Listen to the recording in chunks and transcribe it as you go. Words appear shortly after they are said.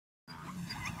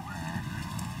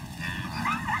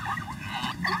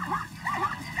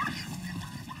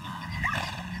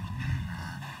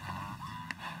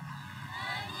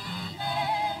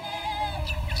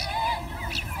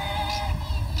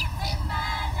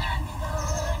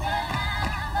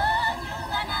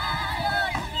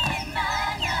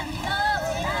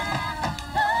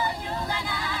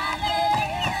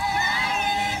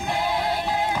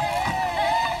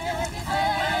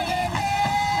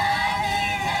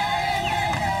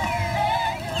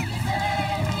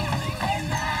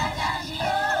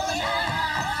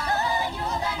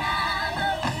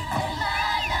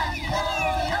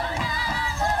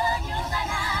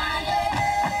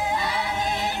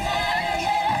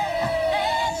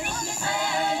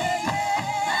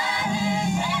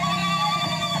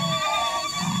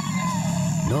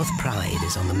fourth pride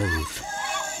is on the move.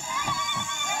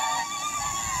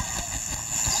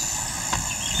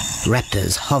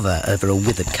 Raptors hover over a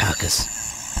withered carcass.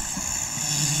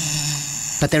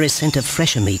 But there is scent of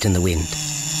fresher meat in the wind.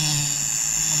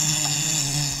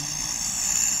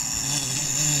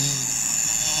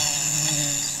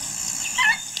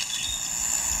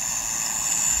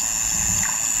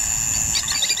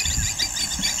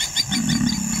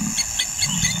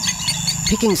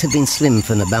 Pickings have been slim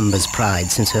for Nabamba's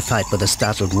pride since her fight with a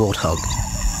startled warthog.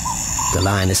 The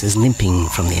lioness is limping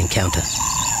from the encounter.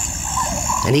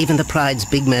 And even the pride's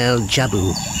big male,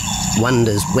 Jabu,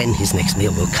 wonders when his next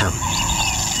meal will come.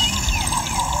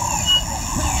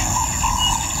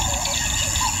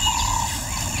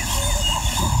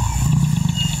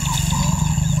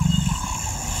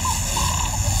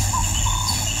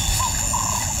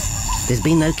 There's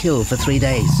been no kill for 3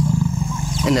 days,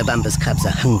 and Nabamba's cubs are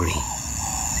hungry.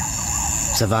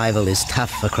 Survival is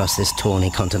tough across this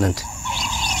tawny continent,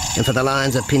 and for the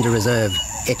lions of Pinda Reserve,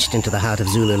 etched into the heart of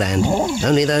Zululand,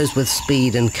 only those with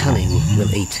speed and cunning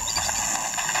will eat.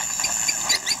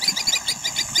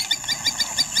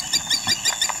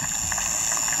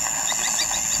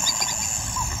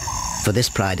 For this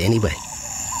pride anyway,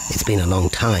 it's been a long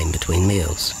time between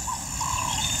meals.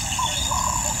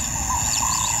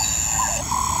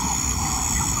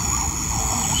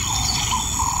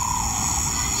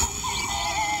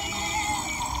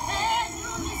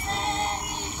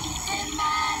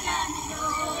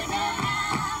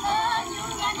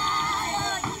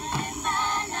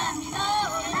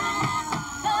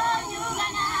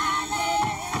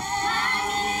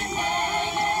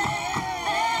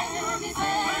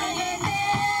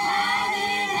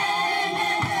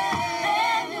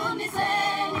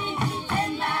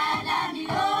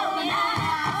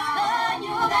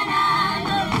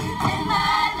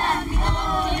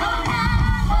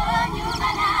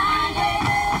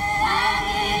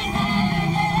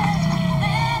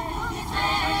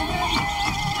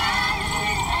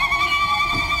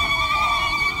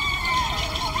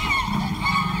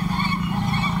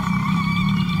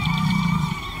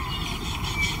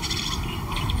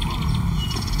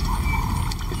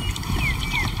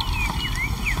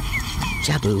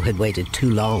 Jabu had waited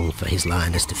too long for his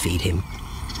lioness to feed him.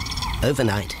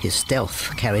 Overnight, his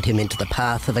stealth carried him into the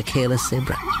path of a careless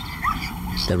zebra.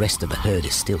 The rest of the herd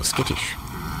is still skittish.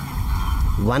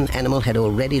 One animal had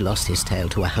already lost his tail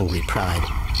to a hungry pride,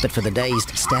 but for the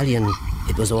dazed stallion,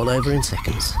 it was all over in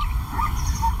seconds.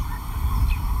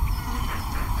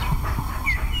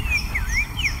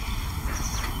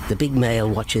 The big male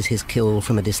watches his kill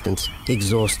from a distance,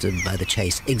 exhausted by the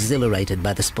chase, exhilarated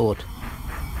by the sport.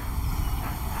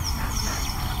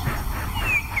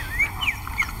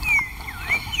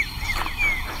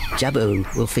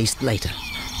 Jabu will feast later.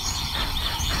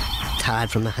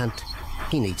 Tired from the hunt,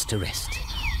 he needs to rest.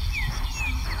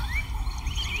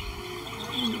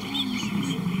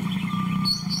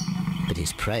 But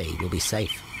his prey will be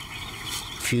safe.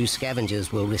 Few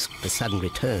scavengers will risk the sudden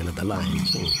return of the Lion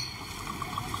King.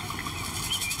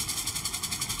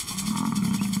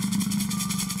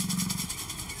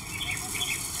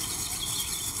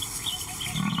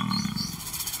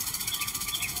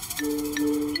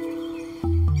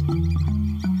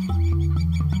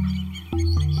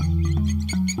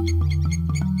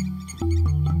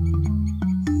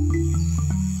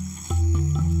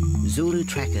 Zulu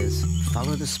trackers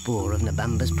follow the spoor of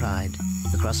Nabamba's pride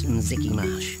across Nziki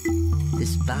Marsh.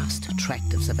 This vast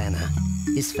tract of savanna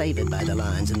is favoured by the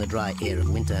lions in the dry air of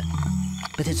winter,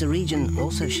 but it's a region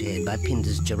also shared by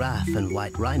Pinda's giraffe and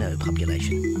white rhino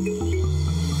population.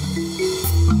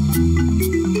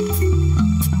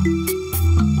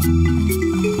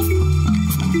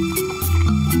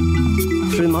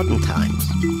 Through modern times,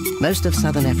 most of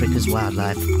southern Africa's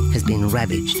wildlife has been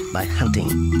ravaged by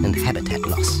hunting and habitat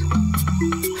loss.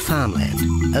 Farmland,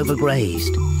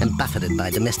 overgrazed and buffeted by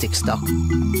domestic stock,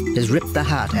 has ripped the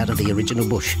heart out of the original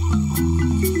bush.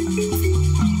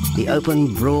 The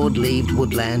open, broad-leaved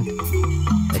woodland,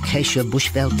 acacia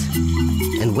bushveld,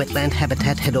 and wetland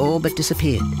habitat had all but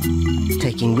disappeared,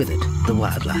 taking with it the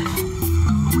wildlife.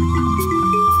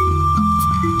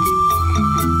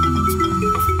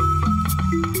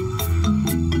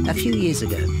 A few years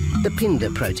ago, the Pinda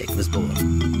project was born.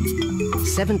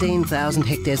 17,000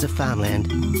 hectares of farmland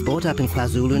bought up in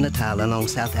KwaZulu-Natal along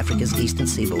South Africa's eastern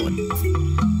seaboard.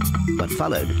 What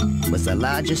followed was the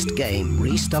largest game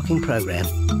restocking program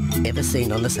ever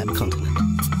seen on the subcontinent.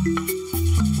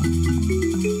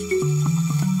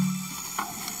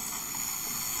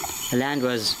 The land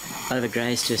was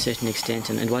overgrazed to a certain extent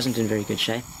and it wasn't in very good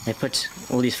shape. They put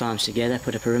all these farms together,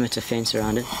 put a perimeter fence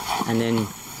around it, and then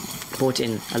brought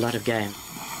in a lot of game.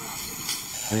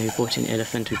 I mean, we brought in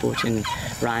elephant, we brought in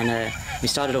rhino. We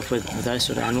started off with those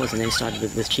sort of animals and then started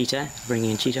with cheetah,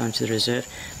 bringing in cheetah onto the reserve,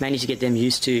 mainly to get them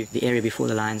used to the area before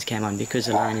the lions came on, because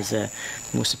the lion is a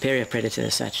more superior predator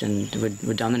as such and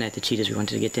would dominate the cheetahs. We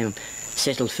wanted to get them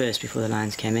settled first before the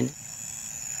lions came in.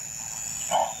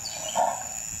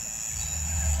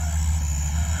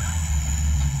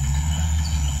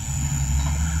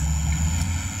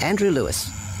 Andrew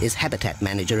Lewis is habitat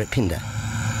manager at Pinda,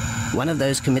 one of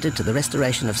those committed to the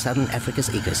restoration of southern Africa's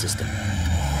ecosystem.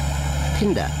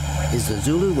 Pinda is the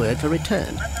Zulu word for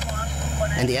return,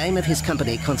 and the aim of his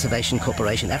company, Conservation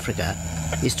Corporation Africa,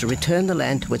 is to return the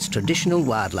land to its traditional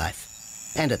wildlife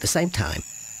and at the same time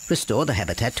restore the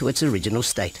habitat to its original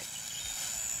state.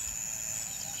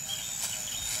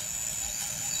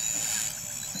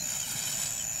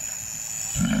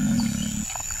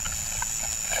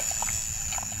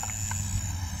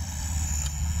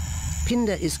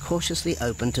 Pinda is cautiously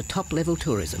open to top-level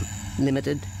tourism,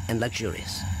 limited and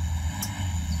luxurious.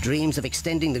 Dreams of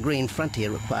extending the green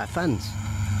frontier require funds,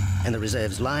 and the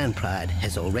reserve's lion pride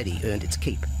has already earned its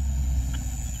keep.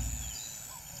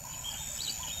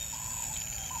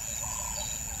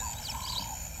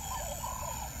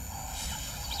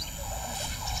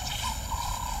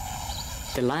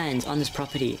 The lions on this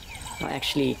property are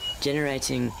actually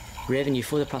generating revenue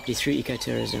for the property through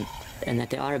ecotourism, and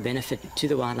that they are a benefit to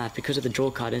the wildlife because of the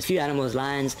draw card. And a few animals,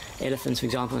 lions, elephants, for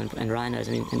example, and rhinos,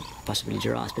 and possibly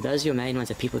giraffes, but those are your main ones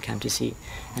that people come to see.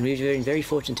 And we've been very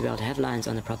fortunate to be able to have lions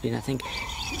on the property, and I think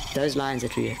those lions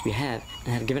that we have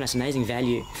given us amazing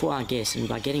value for our guests, and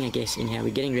by getting a guest in here,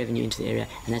 we're getting revenue into the area,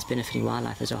 and that's benefiting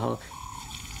wildlife as a whole.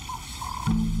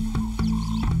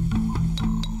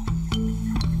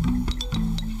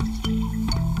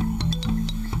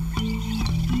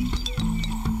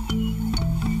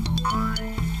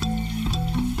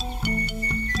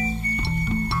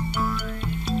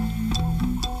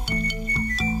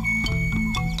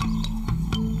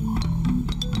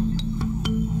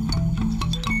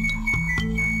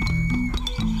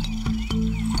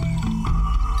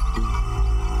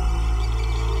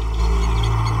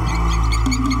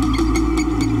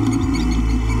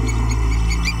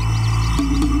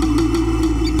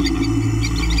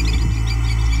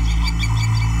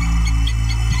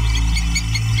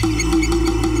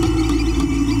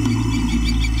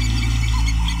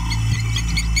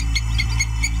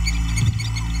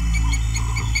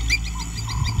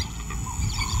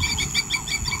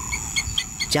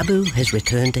 Jabu has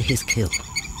returned to his kill.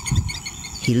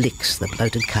 He licks the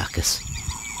bloated carcass,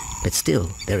 but still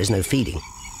there is no feeding.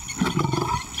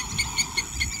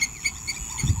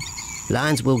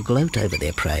 Lions will gloat over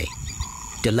their prey,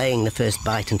 delaying the first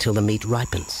bite until the meat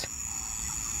ripens.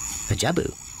 For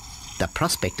Jabu, the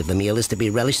prospect of the meal is to be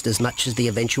relished as much as the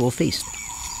eventual feast.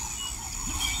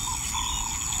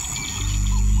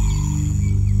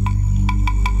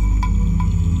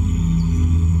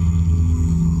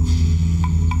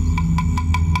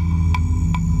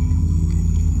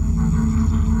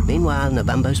 Meanwhile,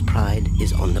 Nabambo's pride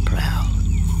is on the prowl.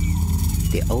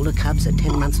 The older cubs are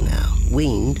 10 months now,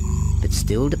 weaned, but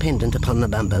still dependent upon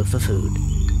Nabambo for food.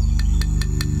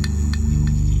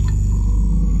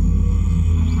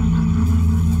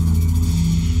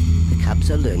 The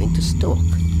cubs are learning to stalk,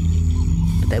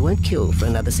 but they won't kill for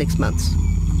another 6 months.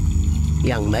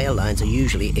 Young male lions are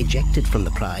usually ejected from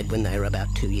the pride when they are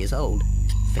about 2 years old.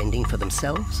 Fending for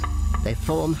themselves, they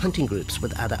form hunting groups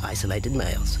with other isolated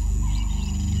males.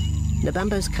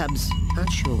 Nabambo's cubs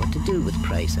aren't sure what to do with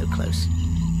prey so close,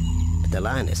 but the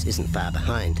lioness isn't far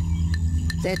behind.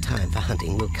 Their time for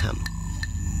hunting will come.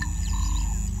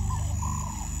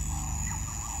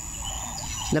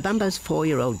 Nabambo's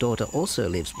 4-year-old daughter also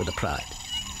lives with the pride.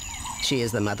 She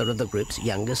is the mother of the group's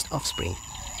youngest offspring,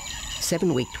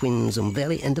 7-week twins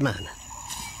Umveli and Damana.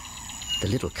 The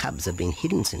little cubs have been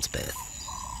hidden since birth,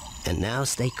 and now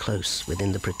stay close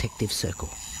within the protective circle.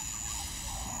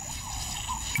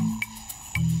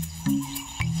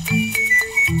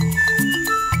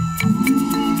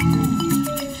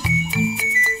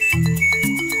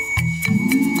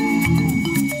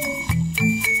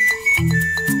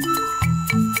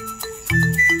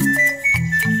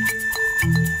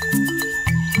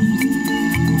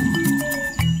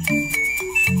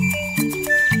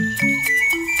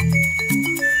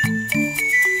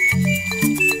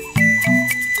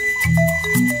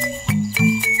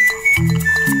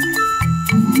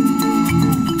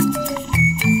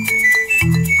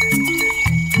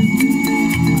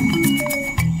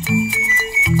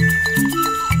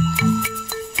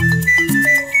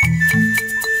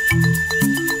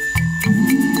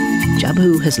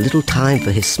 bamboo has little time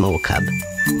for his small cub.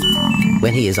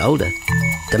 When he is older,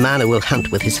 the mana will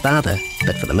hunt with his father,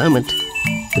 but for the moment,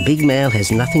 the big male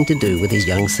has nothing to do with his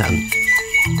young son.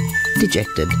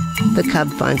 Dejected, the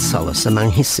cub finds solace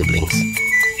among his siblings.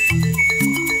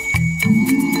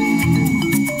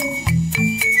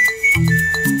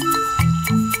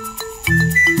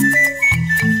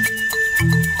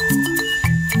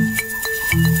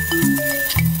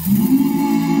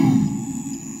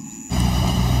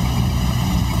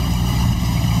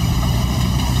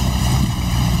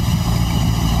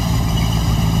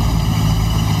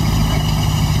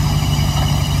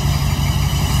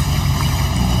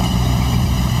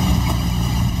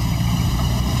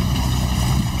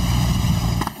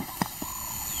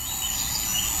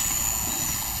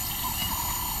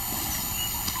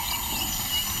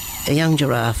 A young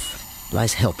giraffe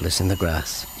lies helpless in the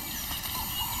grass.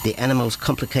 The animal's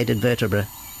complicated vertebra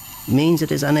means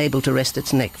it is unable to rest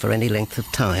its neck for any length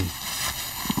of time.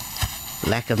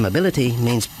 Lack of mobility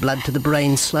means blood to the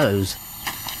brain slows,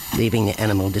 leaving the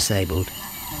animal disabled.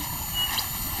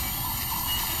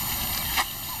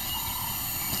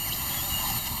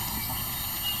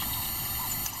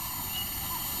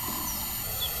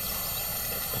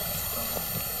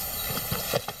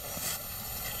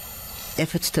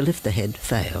 Efforts to lift the head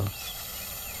fail,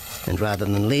 and rather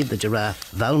than leave the giraffe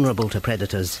vulnerable to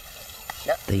predators,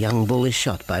 the young bull is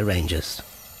shot by rangers.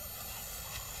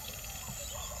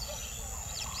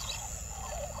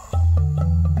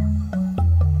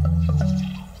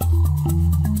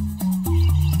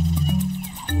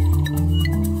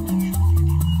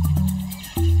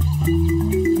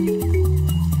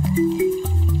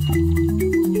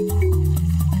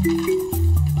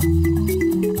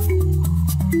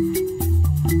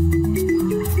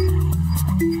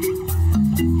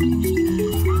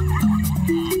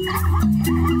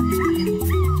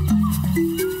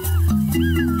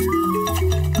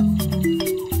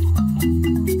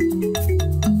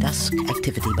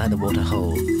 By the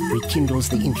waterhole rekindles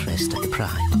the interest of the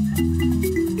pride.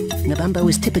 Nabambo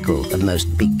is typical of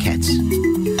most big cats.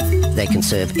 They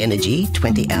conserve energy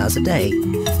 20 hours a day,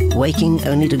 waking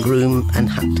only to groom and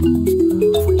hunt.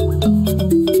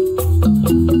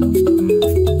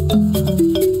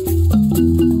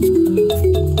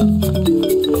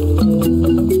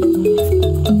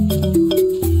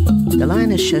 The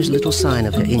lioness shows little sign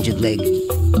of her injured leg,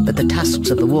 but the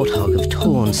tusks of the warthog have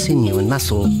torn sinew and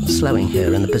muscle, slowing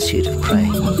her in the pursuit of prey.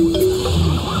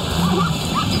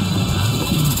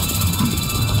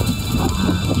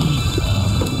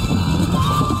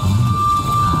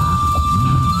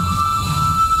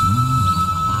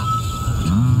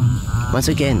 Once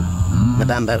again,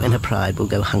 Nabambo in her pride will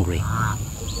go hungry.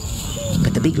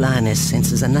 But the big lioness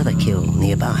senses another kill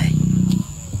nearby.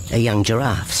 A young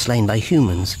giraffe slain by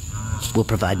humans will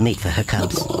provide meat for her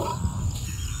cubs.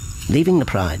 Leaving the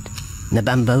pride,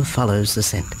 Nabambo follows the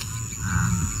scent.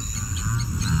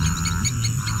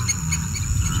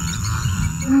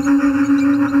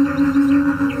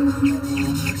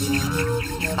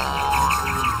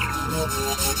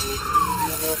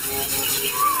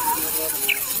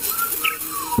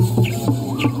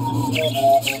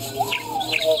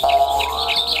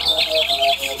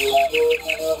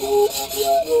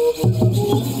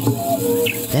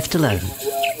 Left alone,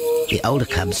 the older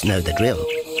cubs know the drill.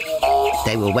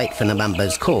 They will wait for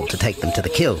Nabambo's call to take them to the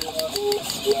kill.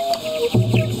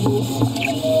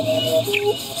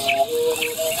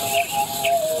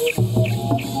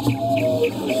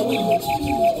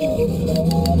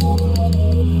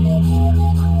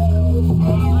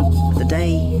 The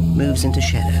day moves into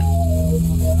shadow.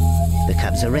 The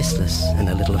cubs are restless and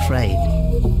a little afraid.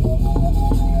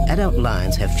 Adult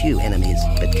lions have few enemies,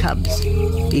 but cubs,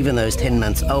 even those 10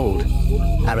 months old,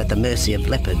 are at the mercy of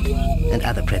leopard and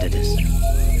other predators.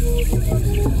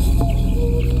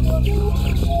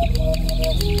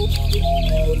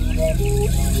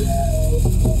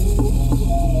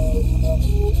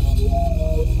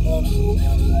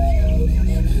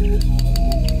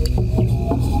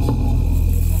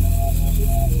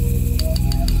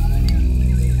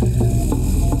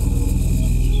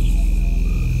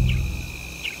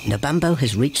 Nabambo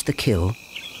has reached the kill,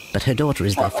 but her daughter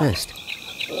is there first.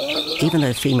 Even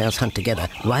though females hunt together,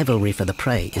 rivalry for the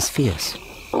prey is fierce.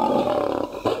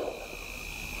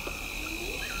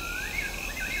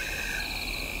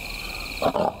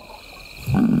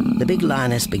 The big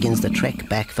lioness begins the trek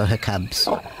back for her cubs,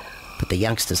 but the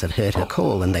youngsters have heard her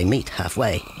call and they meet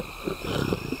halfway.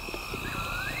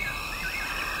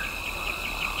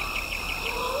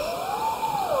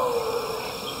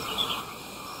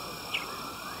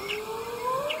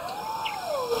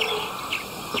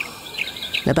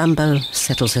 Nabambo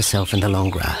settles herself in the long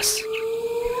grass.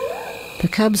 The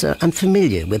cubs are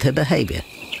unfamiliar with her behaviour.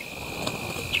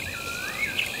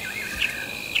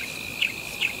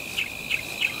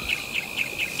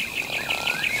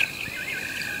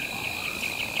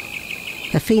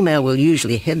 A female will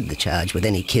usually head the charge with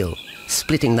any kill,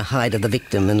 splitting the hide of the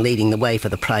victim and leading the way for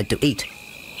the pride to eat.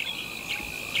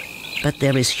 But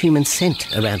there is human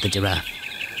scent around the giraffe,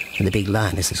 and the big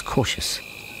lioness is cautious.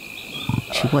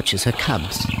 She watches her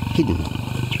cubs, hidden,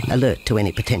 alert to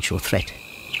any potential threat.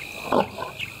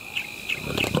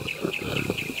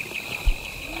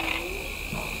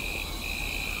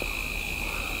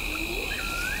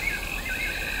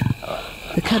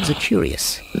 The cubs are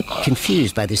curious,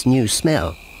 confused by this new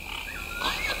smell.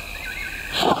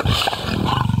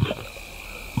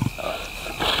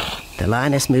 The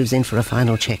lioness moves in for a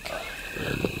final check,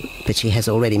 but she has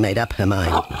already made up her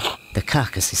mind. The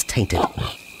carcass is tainted.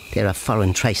 There are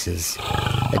foreign traces,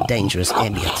 a dangerous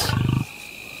ambience.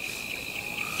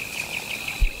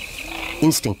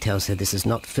 Instinct tells her this is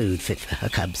not food fit for her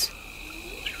cubs.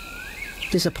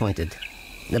 Disappointed,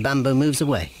 Nabambo moves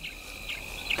away,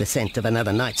 the scent of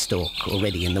another night stalk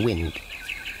already in the wind.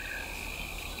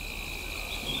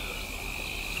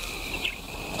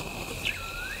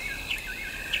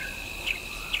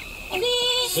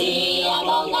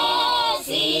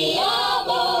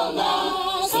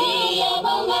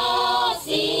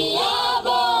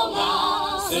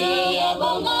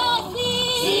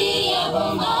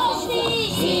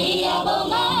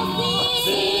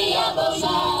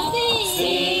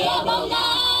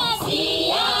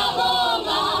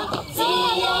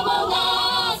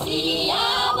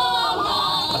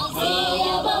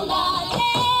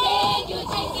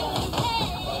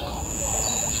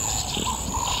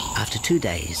 After 2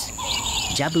 days,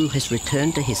 Jabu has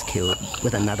returned to his kill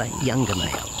with another younger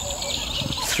male.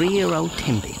 3-year-old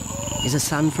Tembi is a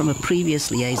son from a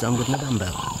previous liaison with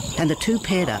Nabambo, and the two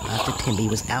paired up after Tembi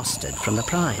was ousted from the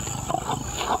pride.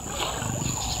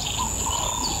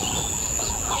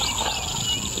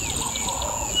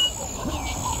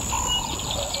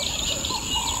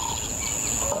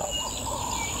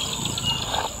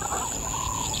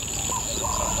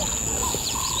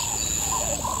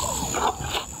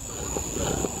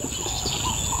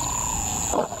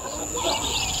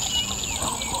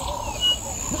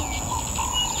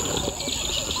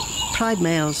 Pride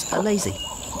males are lazy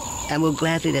and will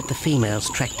gladly let the females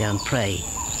track down prey.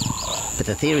 But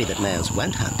the theory that males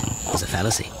won't hunt is a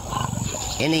fallacy.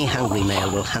 Any hungry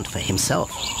male will hunt for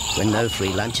himself when no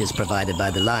free lunch is provided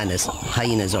by the lioness,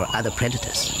 hyenas or other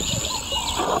predators.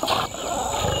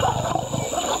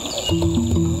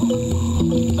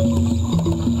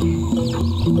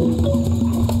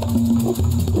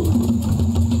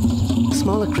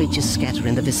 Smaller creatures scatter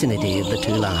in the vicinity of the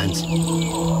two lions.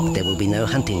 There will be no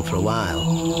hunting for a while.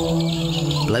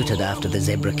 Bloated after the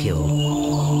zebra kill,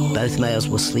 both males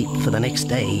will sleep for the next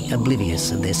day,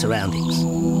 oblivious of their surroundings.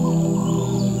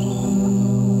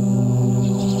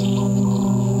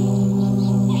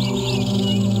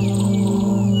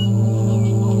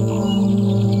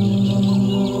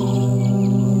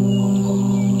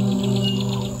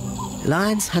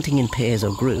 Lions hunting in pairs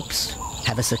or groups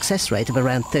have a success rate of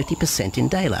around 30% in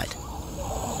daylight,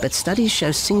 but studies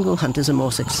show single hunters are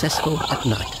more successful at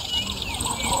night.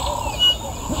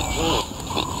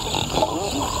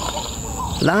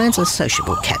 Lions are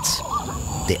sociable cats,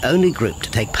 the only group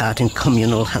to take part in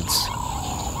communal hunts.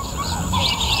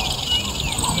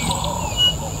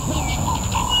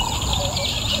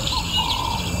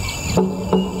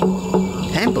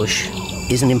 Ambush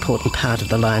is an important part of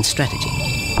the lion's strategy.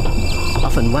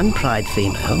 Often one pride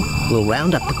female will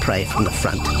round up the prey from the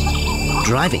front,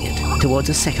 driving it towards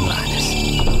a second lioness.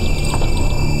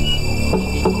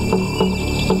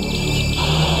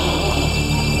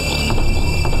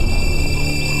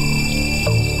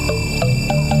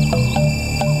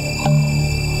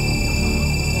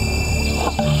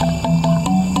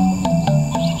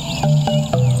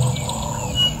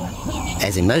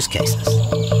 As in most cases,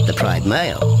 the pride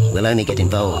male will only get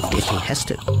involved if he has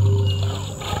to.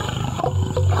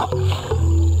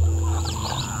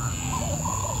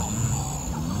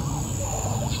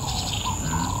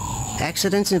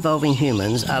 Accidents involving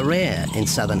humans are rare in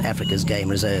southern Africa's game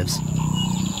reserves.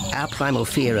 Our primal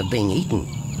fear of being eaten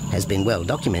has been well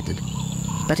documented,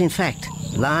 but in fact,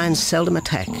 lions seldom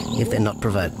attack if they're not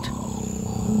provoked.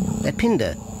 At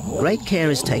Phinda, great care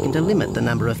is taken to limit the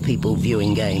number of people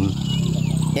viewing game.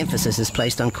 Emphasis is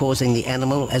placed on causing the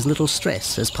animal as little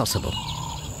stress as possible.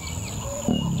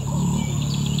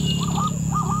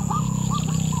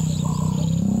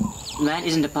 Man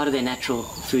isn't a part of their natural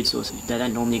food source. They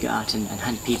don't normally go out and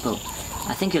hunt people.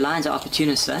 I think your lions are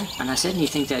opportunists though, and I certainly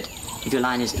think that if your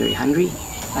lion is very hungry,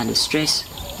 under stress,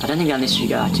 I don't think they'll necessarily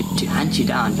go out to hunt you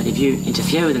down, but if you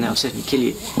interfere with them, they'll certainly kill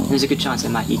you. And there's a good chance they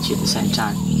might eat you at the same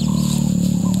time.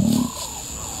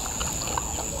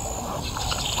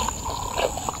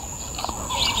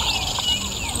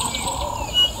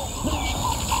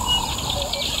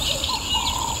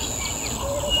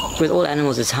 With all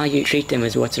animals, it's how you treat them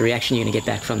is what's the reaction you're going to get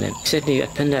back from them. Certainly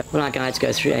at Pinda, all our guides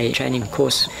go through a training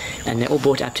course and they're all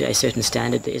brought up to a certain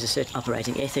standard. There is a certain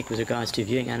operating ethic with regards to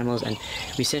viewing animals, and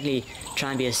we certainly try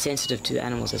and be as sensitive to the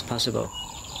animals as possible.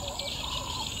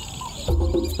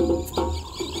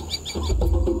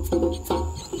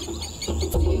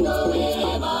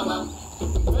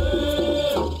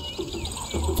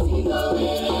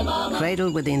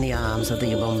 Cradled within the arms of the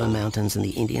Ubomba Mountains and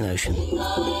the Indian Ocean,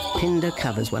 Pinda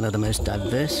covers one of the most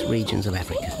diverse regions of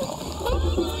Africa.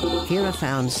 Here are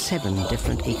found 7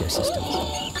 different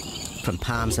ecosystems, from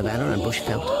palm savanna and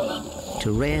bushveld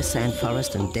to rare sand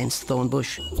forest and dense thorn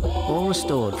bush, all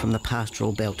restored from the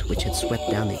pastoral belt which had swept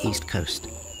down the east coast.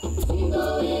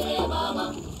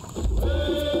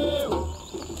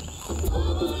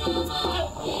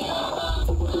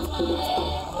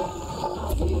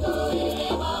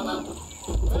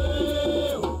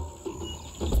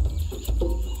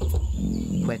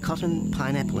 Where cotton,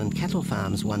 pineapple and cattle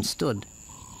farms once stood,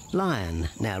 lion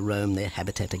now roam their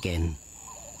habitat again,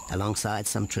 alongside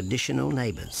some traditional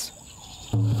neighbours.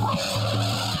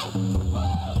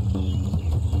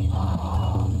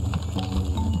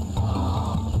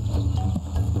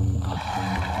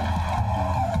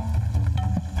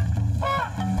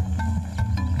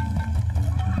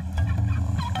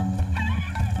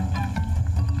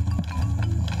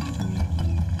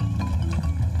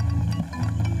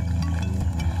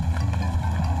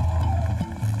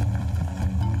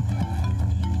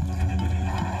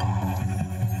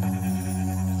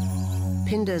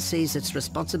 Pinda sees its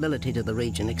responsibility to the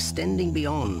region extending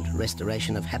beyond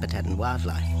restoration of habitat and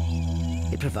wildlife.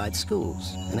 It provides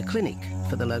schools and a clinic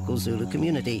for the local Zulu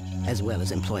community, as well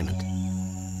as employment.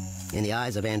 In the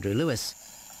eyes of Andrew Lewis,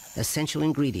 essential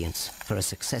ingredients for a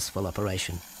successful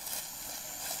operation.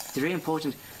 It's very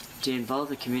important to involve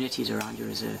the communities around your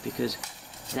reserve because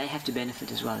they have to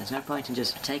benefit as well. There's no point in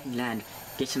just taking land,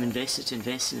 get some investors to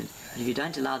invest in it. But if you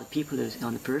don't allow the people who are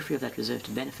on the periphery of that reserve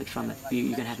to benefit from it,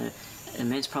 you're going to have an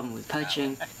immense problem with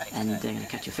poaching, and they're going to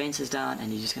cut your fences down,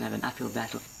 and you're just going to have an uphill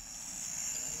battle.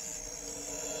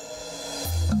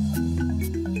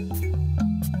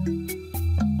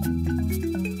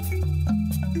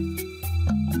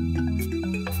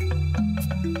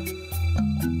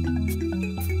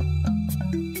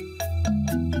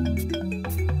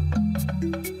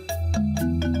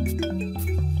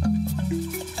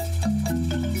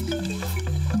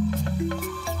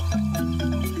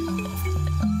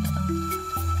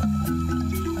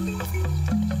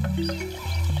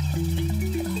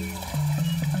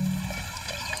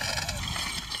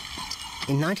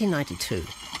 In 1992,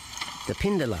 the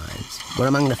Pinda lions were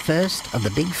among the first of the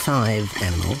big 5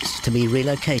 animals to be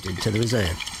relocated to the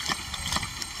reserve.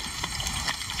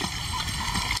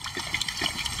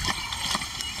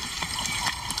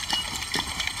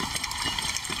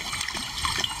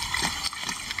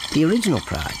 The original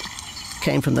pride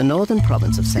came from the northern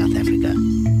province of South Africa,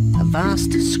 a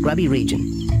vast scrubby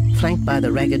region flanked by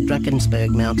the ragged Drakensberg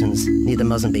Mountains near the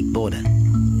Mozambique border.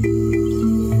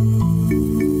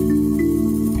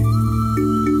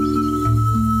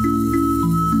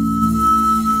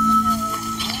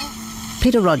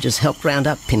 Peter Rogers helped round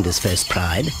up Pinda's first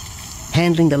pride,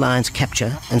 handling the lion's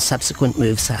capture and subsequent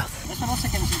move south.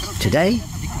 Today,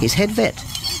 he's head vet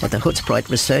at the Hoedspruit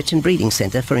Research and Breeding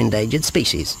Centre for Endangered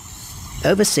Species,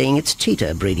 overseeing its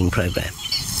cheetah breeding program.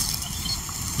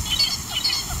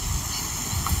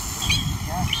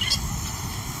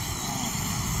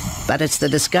 But it's the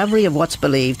discovery of what's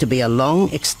believed to be a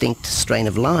long-extinct strain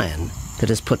of lion that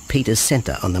has put Peter's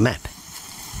centre on the map.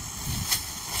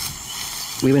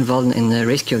 We were involved in the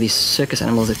rescue of these circus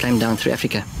animals that came down through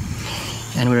Africa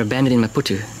and were abandoned in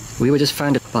Maputo. We were just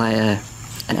founded by an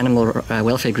animal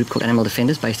welfare group called Animal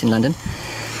Defenders based in London,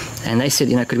 and they said,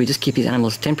 could we just keep these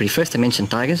animals temporary? First they mentioned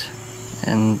tigers,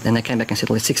 and then they came back and said,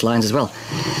 well, there's 6 lions as well.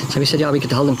 So we said, yeah, we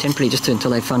could hold them temporarily just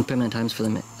until they found permanent homes for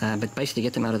them, but basically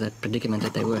get them out of that predicament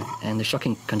that they were and the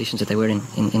shocking conditions that they were in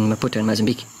Maputo and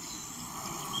Mozambique.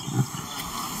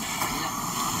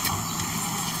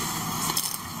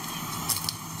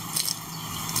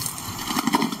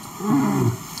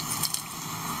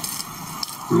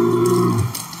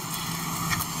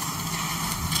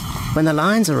 When the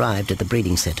lions arrived at the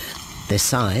breeding centre, Their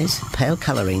size, pale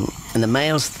colouring, and the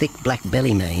male's thick black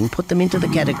belly mane put them into the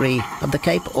category of the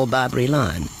Cape or Barbary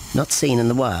lion, not seen in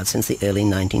the wild since the early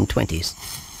 1920s.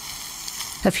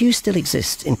 A few still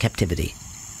exist in captivity,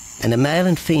 and a male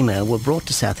and female were brought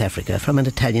to South Africa from an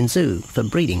Italian zoo for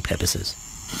breeding purposes.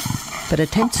 But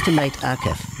attempts to mate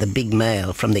Akef, the big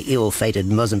male from the ill-fated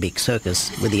Mozambique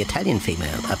circus, with the Italian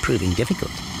female are proving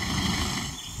difficult.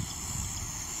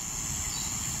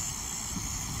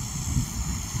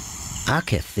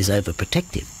 Akef is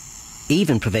overprotective,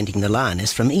 even preventing the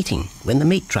lioness from eating when the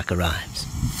meat truck arrives.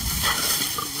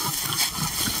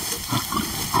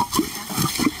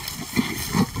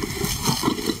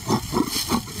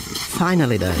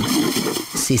 Finally though,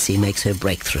 Sisi makes her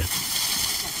breakthrough.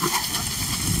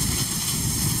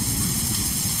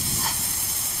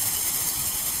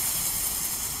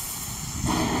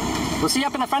 We'll see you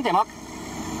up in the front there, Mark.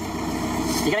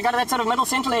 You're going to go to that sort of middle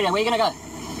central area. Where are you going to go?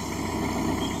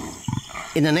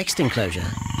 In the next enclosure,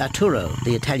 Arturo,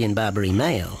 the Italian Barbary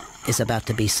male, is about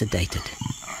to be sedated.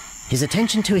 His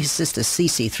attention to his sister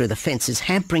Sisi through the fence is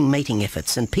hampering mating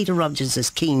efforts, and Peter Rogers is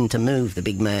keen to move the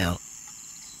big male.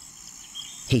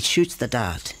 He shoots the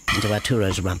dart into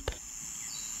Arturo's rump.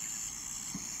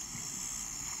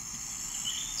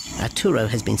 Arturo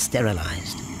has been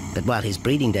sterilized, but while his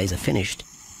breeding days are finished,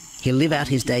 he'll live out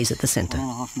his days at the centre.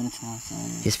 1.5 minutes now, so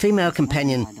His female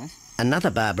companion,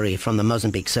 another Barbary from the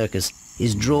Mozambique circus,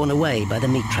 is drawn away by the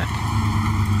meat truck.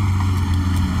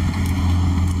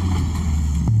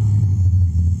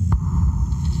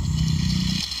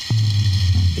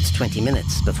 It's 20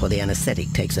 minutes before the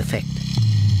anaesthetic takes effect.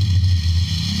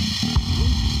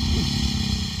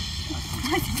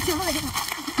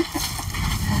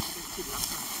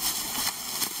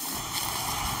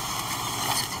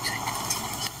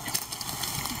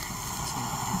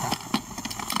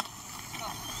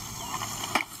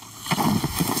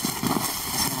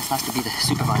 It's nice to be the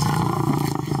supervisor.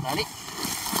 Slowly.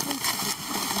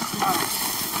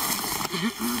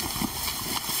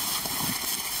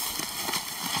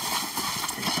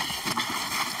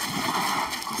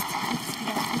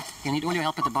 You need all your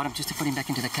help at the bottom just to put him back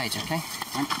into the cage, okay?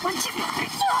 One, two, three.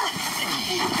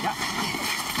 Yeah.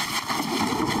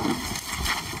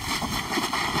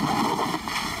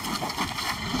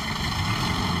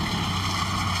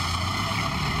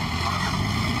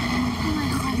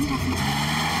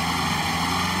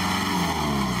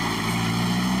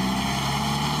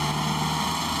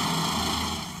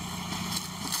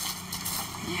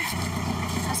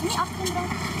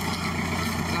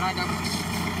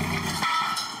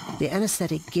 The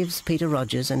anaesthetic gives Peter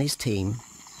Rogers and his team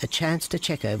a chance to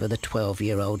check over the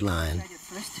 12-year-old lion.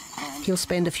 He'll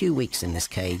spend a few weeks in this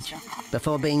cage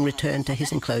before being returned to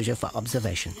his enclosure for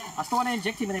observation. I still want to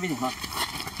inject him and everything, Mark.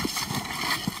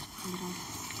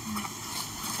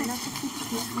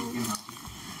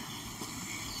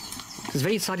 It's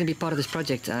very exciting to be part of this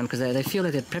project because they feel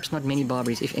that there are perhaps not many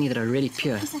Barbaries, if any, that are really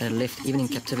pure, that are left even in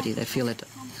captivity. They feel that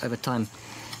over time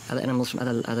other animals from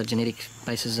other genetic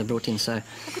bases are brought in. So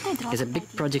there's a big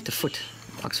project afoot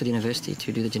at Oxford University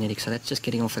to do the genetics. So that's just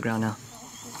getting off the ground now.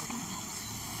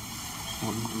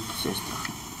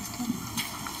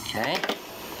 Okay.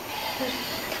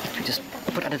 We just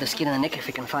put under the skin on the neck if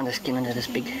we can find the skin under this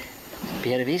big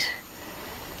beard of his.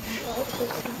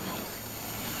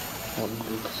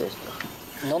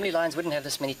 Normally lions wouldn't have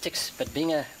this many ticks, but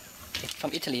being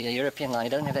from Italy, a European lion, he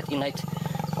doesn't have that innate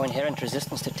or inherent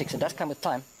resistance to ticks. It does come with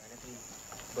time.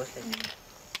 Like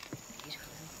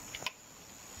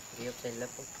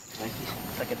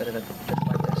a bit of a bit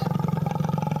like this.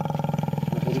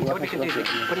 So what we can do is we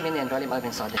can put him in there and roll him over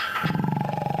inside there.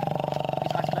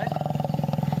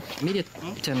 Immediate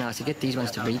term now is to get these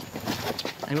ones to breed.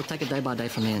 And we'll take it day by day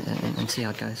from there and see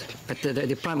how it goes. But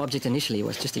the prime object initially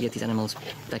was just to get these animals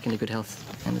back into good health,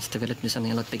 and it's developed into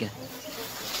something a lot bigger.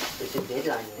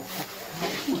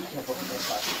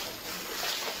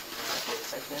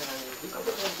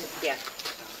 Yeah.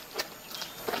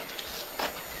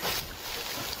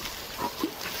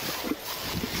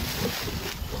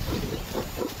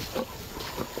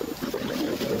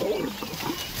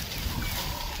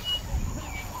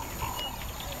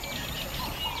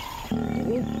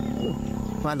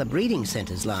 While the breeding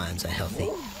centre's lions are healthy,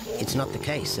 it's not the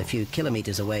case a few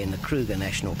kilometres away in the Kruger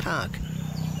National Park,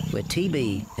 where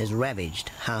TB has ravaged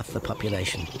half the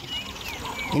population.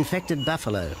 Infected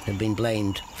buffalo have been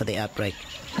blamed for the outbreak,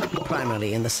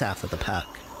 primarily in the south of the park,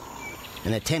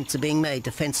 and attempts are being made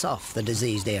to fence off the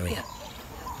diseased area.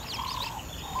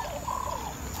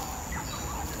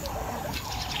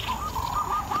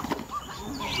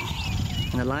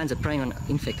 And the lions are preying on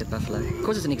infected buffalo.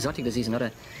 Because it's an exotic disease, not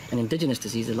an indigenous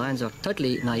disease, the lions are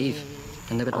totally naive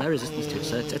and they've got no resistance to it.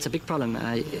 So it's a big problem.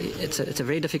 It's a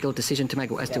very difficult decision to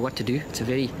make as to what to do. It's a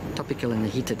very topical and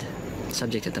heated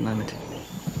subject at the moment.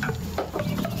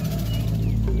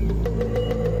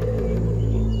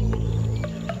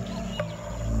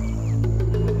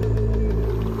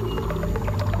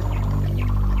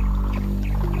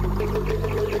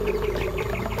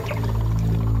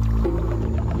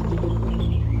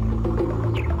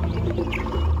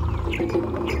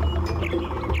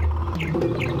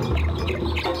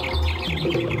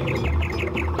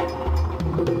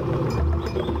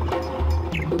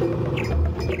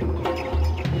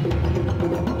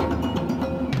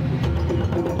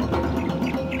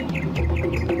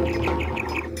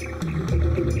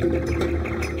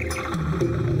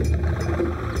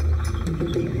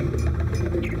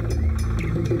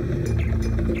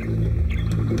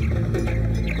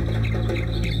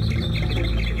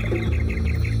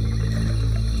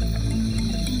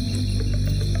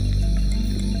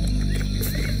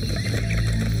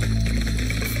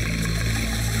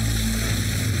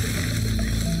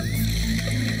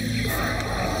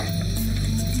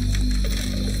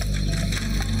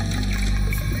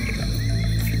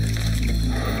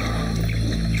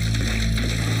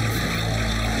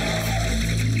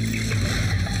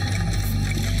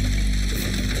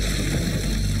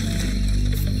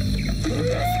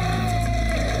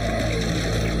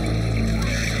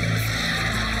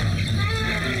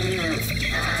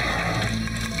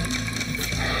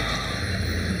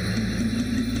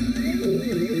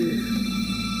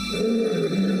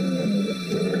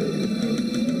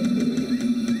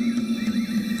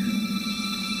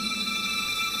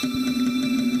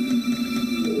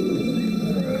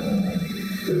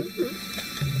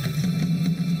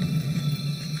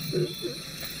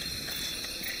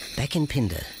 Back in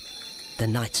Phinda, the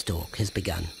night stalk has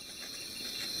begun.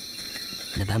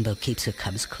 Nabambo keeps her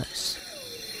cubs close.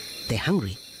 They're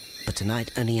hungry, but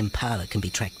tonight only Impala can be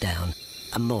tracked down,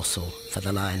 a morsel for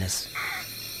the lioness.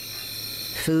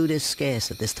 Food is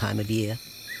scarce at this time of year,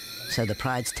 so the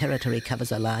pride's territory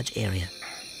covers a large area.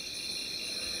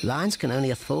 Lions can only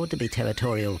afford to be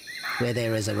territorial where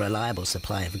there is a reliable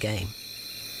supply of game.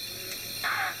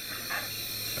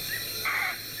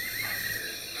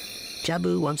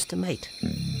 Jabu wants to mate.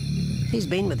 He's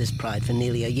been with his pride for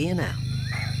nearly a year now.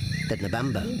 But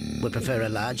Nabambo would prefer a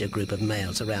larger group of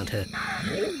males around her.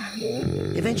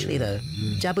 Eventually, though,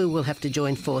 Jabu will have to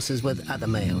join forces with other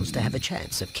males to have a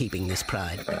chance of keeping this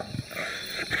pride.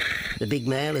 The big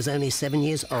male is only 7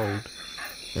 years old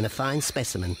and a fine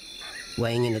specimen,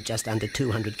 weighing in at just under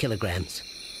 200 kilograms.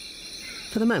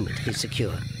 For the moment, he's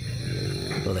secure.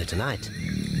 Although tonight,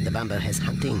 Nabambo has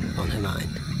hunting on her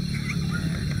mind.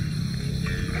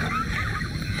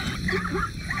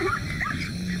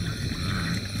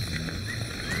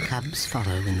 The cubs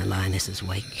follow in the lioness's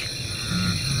wake.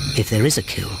 If there is a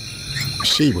kill,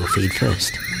 she will feed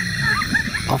first.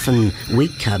 Often,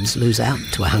 weak cubs lose out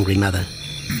to a hungry mother.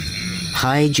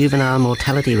 High juvenile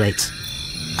mortality rates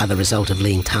are the result of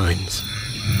lean times.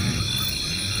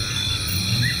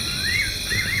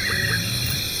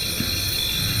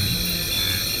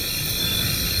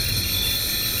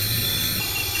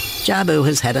 Jabu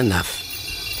has had enough.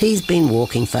 He's been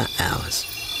walking for hours.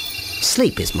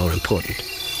 Sleep is more important.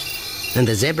 And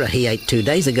the zebra he ate 2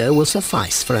 days ago will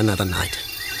suffice for another night.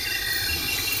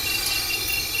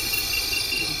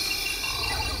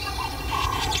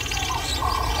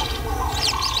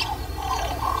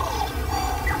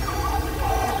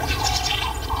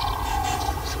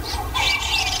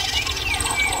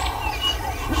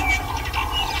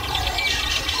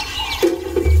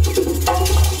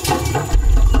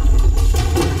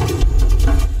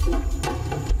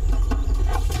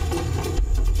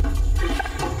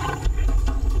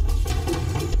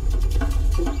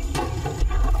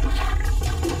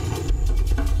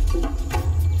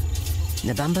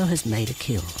 Nabambo has made a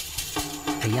kill,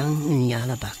 a young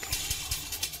Nyala buck.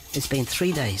 It's been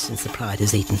 3 days since the pride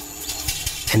has eaten,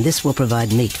 and this will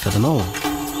provide meat for them all.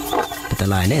 But the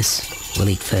lioness will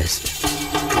eat first.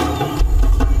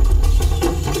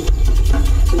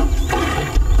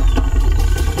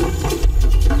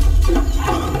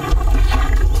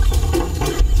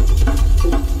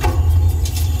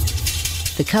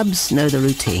 The cubs know the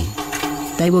routine.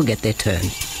 They will get their turn.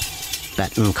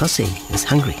 But Nkosi is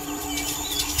hungry.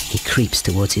 He creeps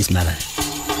towards his mother.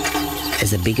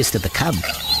 As the biggest of the cub,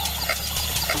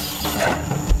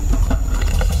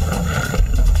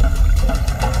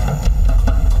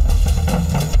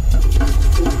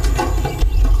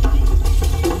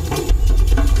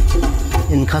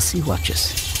 Nkosi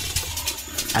watches.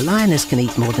 A lioness can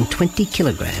eat more than 20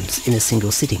 kilograms in a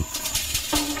single sitting.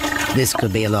 This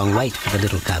could be a long wait for the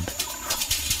little cub.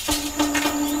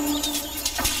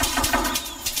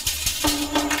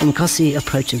 Nkosi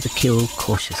approaches the kill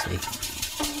cautiously.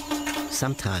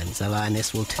 Sometimes a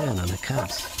lioness will turn on her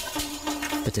cubs,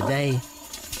 but today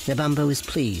Nebambo is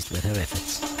pleased with her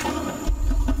efforts.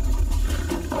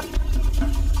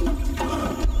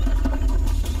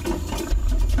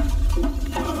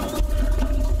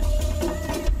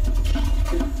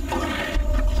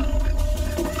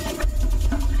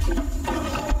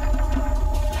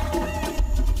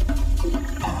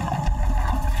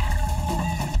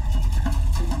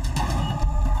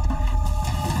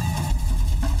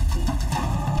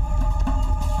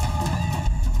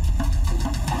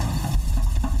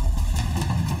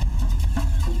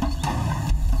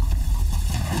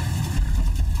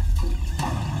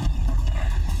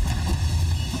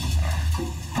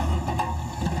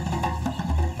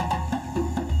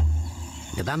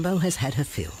 Nebambo has had her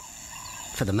fill,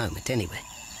 for the moment anyway.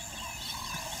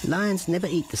 Lions never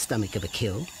eat the stomach of a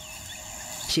kill.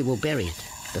 She will bury it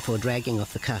before dragging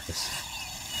off the carcass.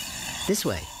 This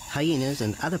way, hyenas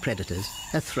and other predators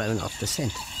are thrown off the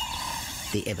scent.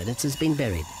 The evidence has been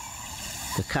buried.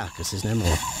 The carcass is no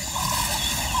more.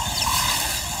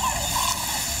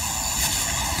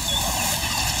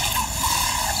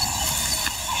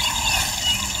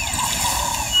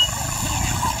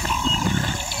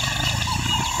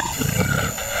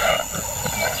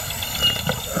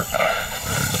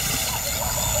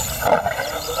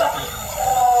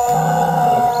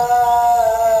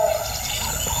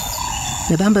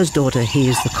 Nebambo's daughter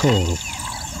hears the call.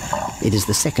 It is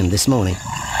the second this morning.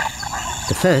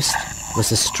 The first was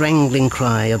the strangling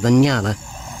cry of the Nyala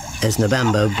as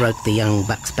Nebambo broke the young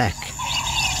buck's back.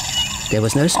 There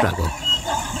was no struggle.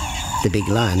 The big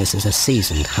lioness is a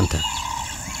seasoned hunter.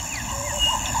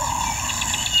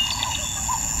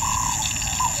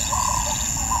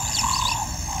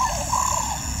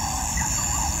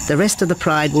 The rest of the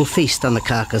pride will feast on the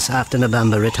carcass after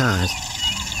Nebambo retires.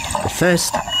 But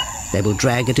first, they will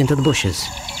drag it into the bushes,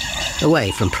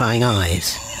 away from prying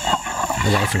eyes,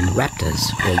 away from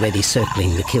raptors already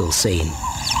circling the kill scene.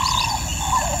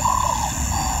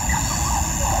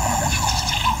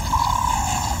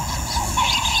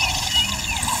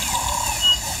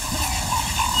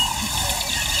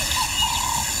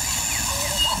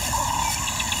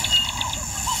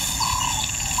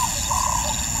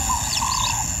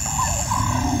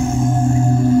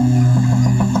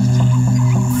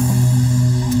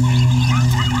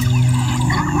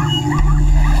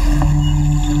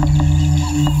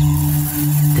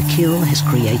 Has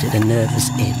created a nervous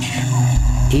edge.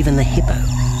 Even the hippo,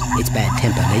 its bad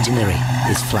temper legendary,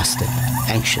 is flustered,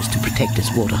 anxious to protect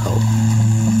its waterhole.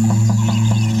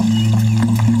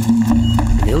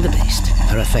 The wildebeest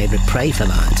are a favourite prey for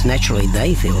lions. Naturally,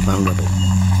 they feel vulnerable.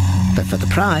 But for the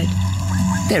pride,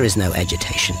 there is no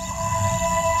agitation.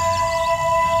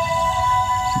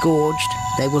 Gorged,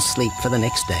 they will sleep for the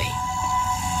next day.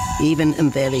 Even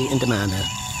Mveli and Damana,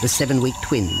 the 7-week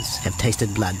twins, have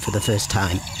tasted blood for the first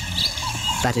time.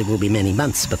 But it will be many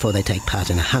months before they take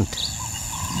part in a hunt.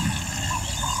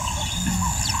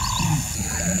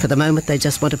 For the moment, they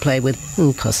just want to play with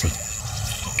Nkosi.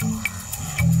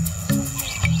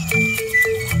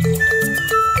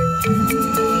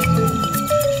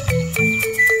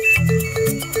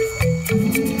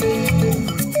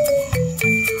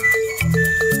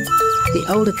 The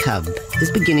older cub is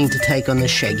beginning to take on the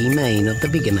shaggy mane of the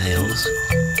bigger males.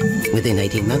 Within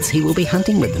 18 months, he will be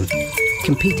hunting with them,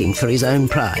 competing for his own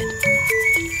pride.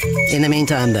 In the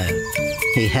meantime, though,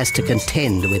 he has to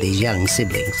contend with his young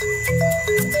siblings.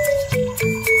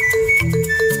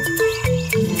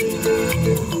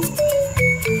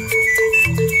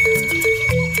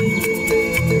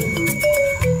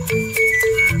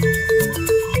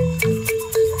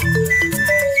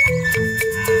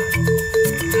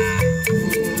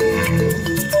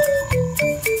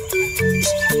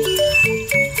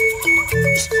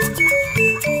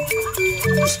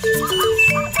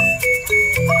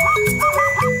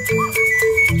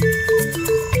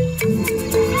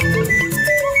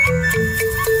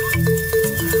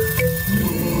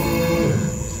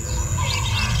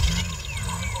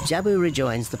 Jabu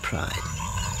rejoins the pride.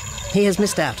 He has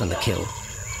missed out on the kill,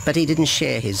 but he didn't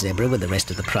share his zebra with the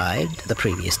rest of the pride the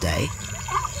previous day.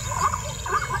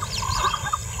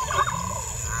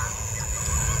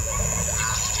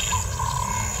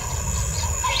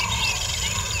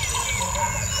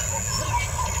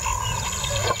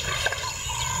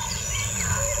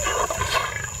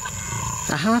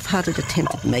 A half-hearted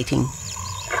attempt at mating,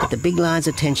 but the big lion's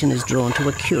attention is drawn to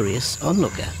a curious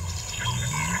onlooker.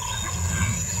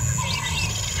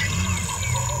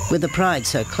 With the pride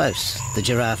so close, the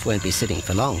giraffe won't be sitting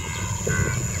for long.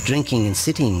 Drinking and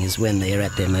sitting is when they are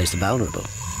at their most vulnerable.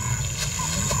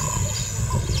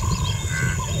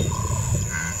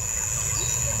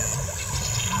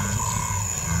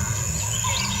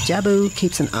 Jabu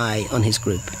keeps an eye on his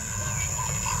group.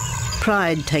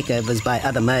 Pride takeovers by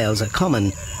other males are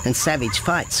common, and savage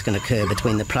fights can occur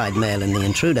between the pride male and the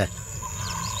intruder.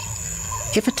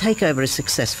 If a takeover is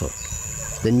successful,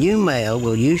 the new male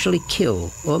will usually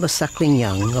kill all the suckling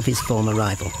young of his former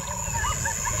rival.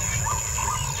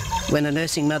 When a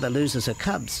nursing mother loses her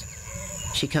cubs,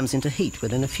 she comes into heat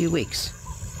within a few weeks.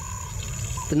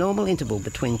 The normal interval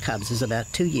between cubs is about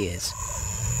 2 years,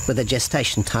 with a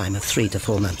gestation time of 3 to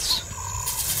 4 months.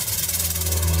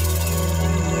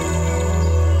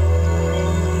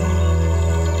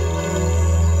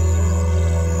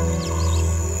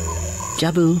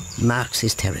 Jabu marks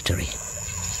his territory,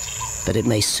 but it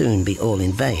may soon be all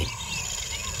in vain.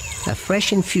 A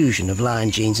fresh infusion of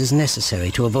lion genes is necessary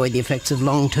to avoid the effects of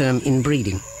long-term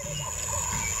inbreeding.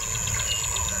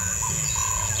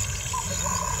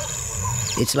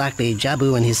 It's likely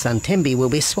Jabu and his son Tembi will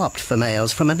be swapped for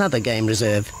males from another game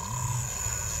reserve.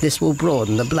 This will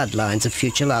broaden the bloodlines of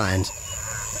future lions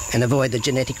and avoid the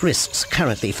genetic risks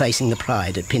currently facing the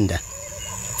pride at Phinda.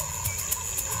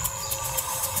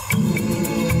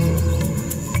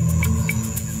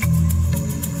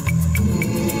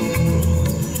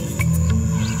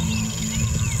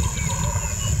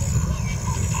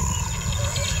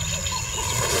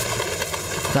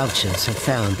 Vultures have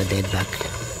found the dead buck,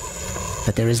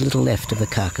 but there is little left of the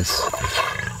carcass.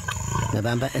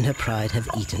 November and her pride have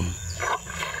eaten.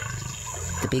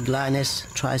 The big lioness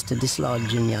tries to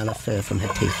dislodge Inyala fur from her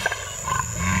teeth.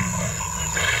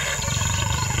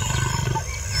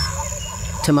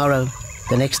 Tomorrow,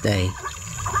 the next day,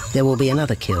 there will be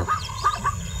another kill.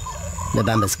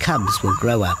 November's cubs will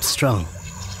grow up strong.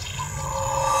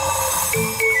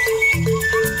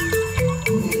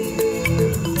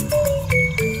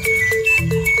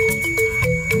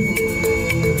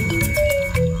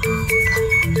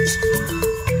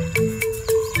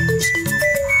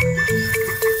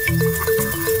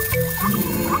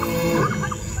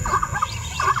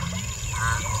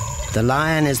 The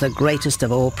lion is the greatest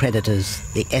of all predators,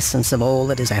 the essence of all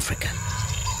that is Africa.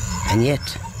 And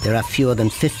yet, there are fewer than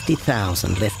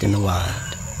 50,000 left in the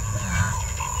wild.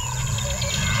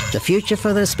 The future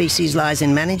for the species lies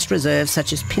in managed reserves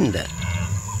such as Phinda.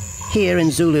 Here in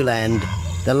Zululand,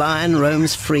 the lion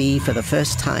roams free for the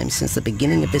first time since the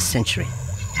beginning of this century.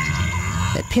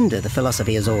 At Phinda, the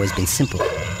philosophy has always been simple.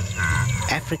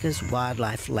 Africa's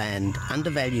wildlife land,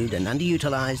 undervalued and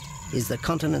underutilized, is the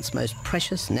continent's most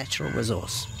precious natural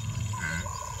resource.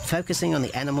 Focusing on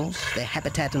the animals, their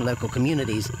habitat and local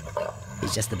communities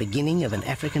is just the beginning of an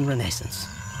African renaissance.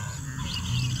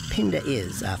 Phinda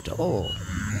is, after all,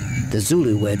 the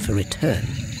Zulu word for return.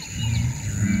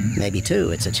 Maybe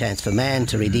too, it's a chance for man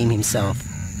to redeem himself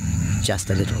just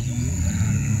a little.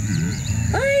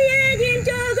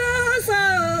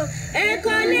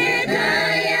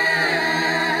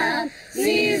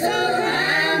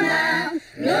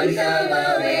 Hallelujah.